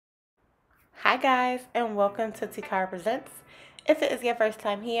Hi guys, and welcome to Tekara Presents. If it is your first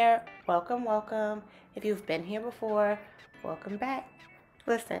time here, welcome, welcome. If you've been here before, welcome back.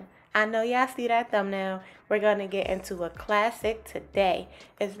 Listen, I know y'all see that thumbnail. We're gonna get into a classic today.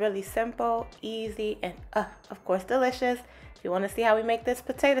 It's really simple, easy, and of course delicious. If you want to see how we make this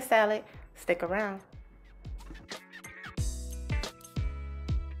potato salad, stick around.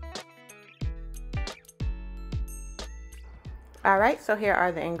 Alright, so here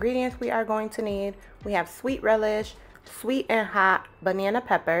are the ingredients we are going to need. We have sweet relish, sweet and hot banana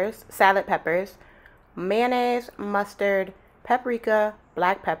peppers, salad peppers, mayonnaise, mustard, paprika,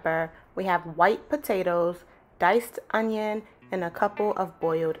 black pepper. We have white potatoes, diced onion, and a couple of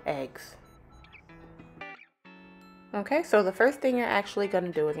boiled eggs. Okay, so the first thing you're actually going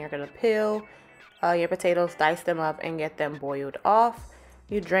to do is you're going to peel your potatoes, dice them up, and get them boiled off.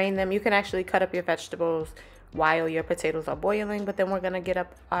 You drain them. You can actually cut up your vegetables while your potatoes are boiling, but then we're gonna get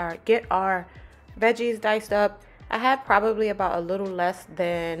our veggies diced up. I have probably about a little less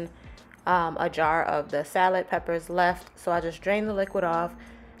than a jar of the salad peppers left, so I just drain the liquid off,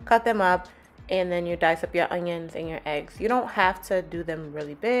 cut them up, and then you dice up your onions and your eggs. You don't have to do them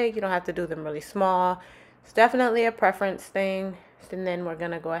really big, you don't have to do them really small. It's definitely a preference thing. And then we're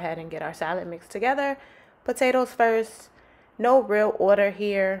gonna go ahead and get our salad mixed together. Potatoes first, no real order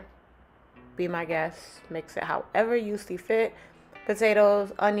here. Be my guest. Mix it however you see fit.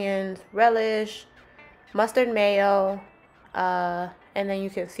 Potatoes, onions, relish, mustard, mayo, and then you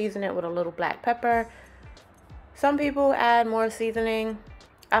can season it with a little black pepper. Some people add more seasoning.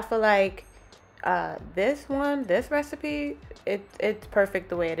 I feel like this recipe, it's perfect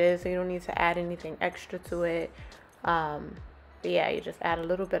the way it is. So you don't need to add anything extra to it. But yeah, you just add a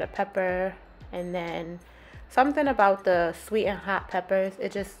little bit of pepper, and then something about the sweet and hot peppers,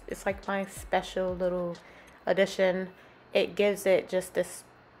 it's like my special little addition. It gives it just this,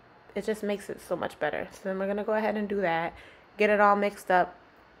 it just makes it so much better. So then we're gonna go ahead and do that. Get it all mixed up.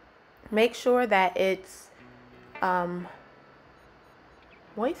 Make sure that it's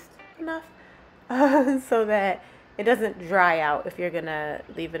moist enough so that it doesn't dry out if you're gonna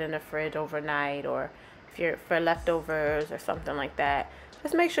leave it in the fridge overnight, or if you're for leftovers or something like that.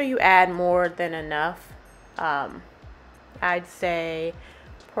 Just make sure you add more than enough. I'd say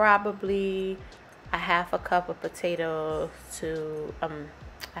probably a half a cup of potatoes to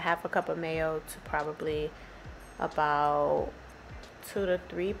a half a cup of mayo to probably about 2 to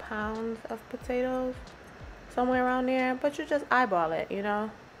 3 pounds of potatoes, somewhere around there. But you just eyeball it, you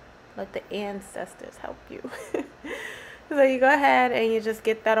know, let the ancestors help you. So you go ahead and you just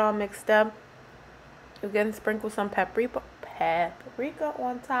get that all mixed up. You can sprinkle some paprika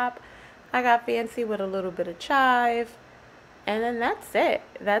on top. I got fancy with a little bit of chive, and then that's it.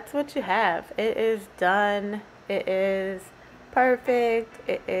 That's what you have. It is done. It is perfect.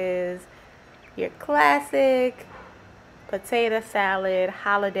 It is your classic potato salad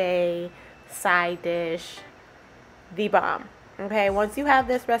holiday side dish, the bomb. Okay, once you have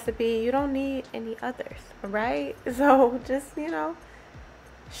this recipe, you don't need any others, right? So just, you know,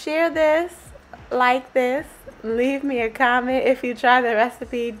 share this, like this, leave me a comment if you try the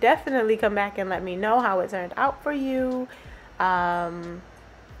recipe. Definitely come back and let me know how it turned out for you. I'd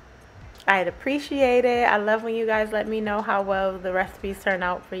appreciate it. I love when you guys let me know how well the recipes turn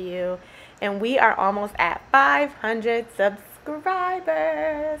out for you. And we are almost at 500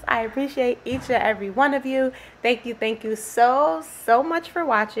 subscribers. I appreciate each and every one of you. Thank you so much for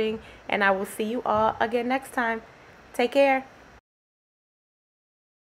watching, and I will see you all again next time. Take care.